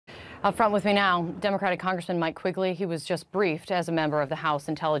Up front with me now, Democratic Congressman Mike Quigley. He was just briefed as a member of the House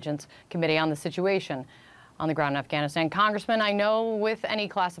Intelligence Committee on the situation on the ground in Afghanistan. Congressman, I know with any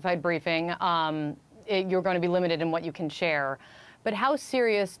classified briefing, you're going to be limited in what you can share. But how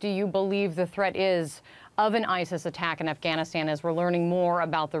serious do you believe the threat is of an ISIS attack in Afghanistan as we're learning more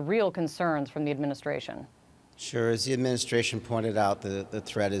about the real concerns from the administration? Sure. As the administration pointed out, the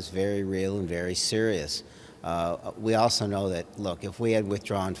threat is very real and very serious. We also know that, look, if we had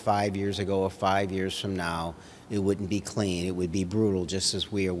withdrawn 5 years ago or 5 years from now, it wouldn't be clean. It would be brutal, just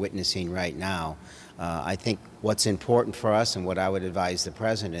as we are witnessing right now. I think what's important for us, and what I would advise the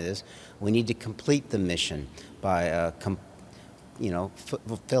president, is we need to complete the mission by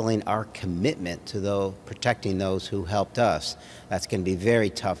fulfilling our commitment to protecting those who helped us. That's going to be very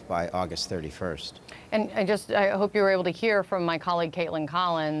tough by August 31st. And I hope you were able to hear from my colleague Caitlin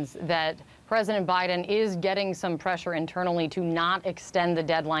Collins that President Biden is getting some pressure internally to not extend the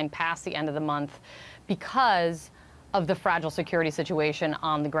deadline past the end of the month because of the fragile security situation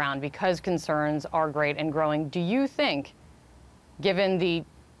on the ground, because concerns are great and growing. Do you think, given the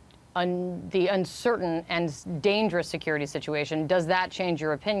uncertain and dangerous security situation, does that change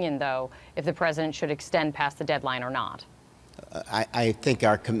your opinion, though, if the president should extend past the deadline or not? I think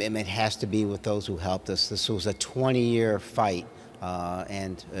our commitment has to be with those who helped us. This was a 20-year fight,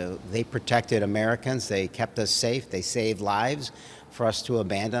 and they protected Americans. They kept us safe. They saved lives. For us to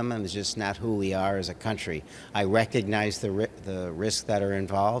abandon them is just not who we are as a country. I recognize the risks that are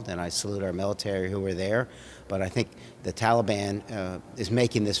involved, and I salute our military who were there. But I think the Taliban is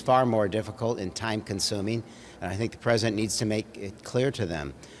making this far more difficult and time-consuming, and I think the president needs to make it clear to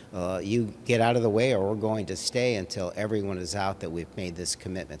them, you get out of the way or we're going to stay until everyone is out that we've made this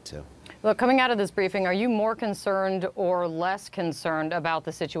commitment to. Look, coming out of this briefing, are you more concerned or less concerned about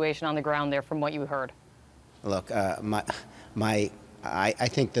the situation on the ground there from what you heard? Look, I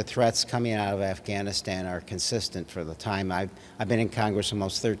think the threats coming out of Afghanistan are consistent for the time I've been in Congress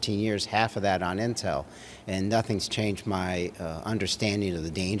almost 13 years, half of that on intel, and nothing's changed my understanding of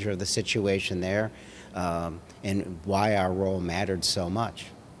the danger of the situation there and why our role mattered so much.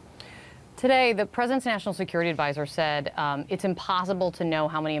 Today, the president's national security advisor said it's impossible to know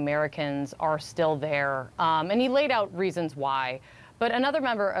how many Americans are still there, and he laid out reasons why. But another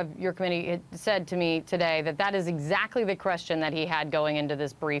member of your committee said to me today that that is exactly the question that he had going into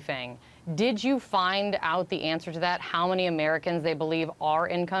this briefing. Did you find out the answer to that, how many Americans they believe are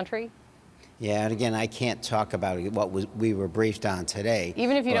in country? Yeah, and again, I can't talk about what we were briefed on today.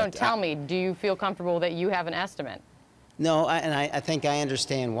 Even if you don't tell me, do you feel comfortable that you have an estimate? No, and I think I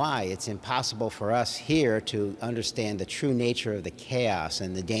understand why. It's impossible for us here to understand the true nature of the chaos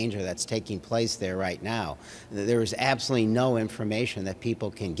and the danger that's taking place there right now. There is absolutely no information that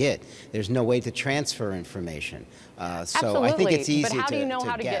people can get. There's no way to transfer information. So I think it's easy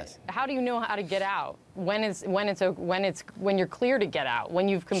to guess. But how do you know how to get out? When you're clear to get out, when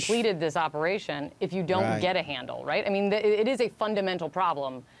you've completed this operation, if you don't get a handle, right? I mean, it is a fundamental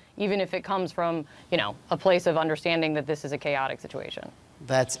problem, even if it comes from, a place of understanding that this is a chaotic situation.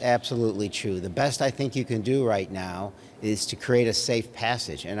 That's absolutely true. The best I think you can do right now is to create a safe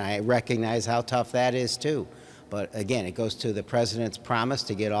passage, and I recognize how tough that is too. But again, it goes to the president's promise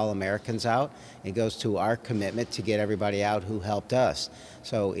to get all Americans out. It goes to our commitment to get everybody out who helped us.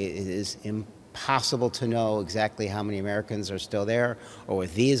 So it is impossible to know exactly how many Americans are still there, or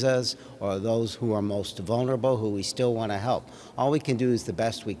with visas, or those who are most vulnerable, who we still want to help. All we can do is the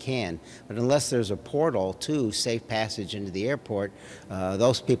best we can. But unless there's a portal to safe passage into the airport,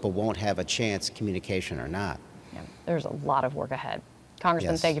 those people won't have a chance, communication or not. Yeah, there's a lot of work ahead.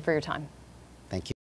 Congressman, thank you for your time. Thank you.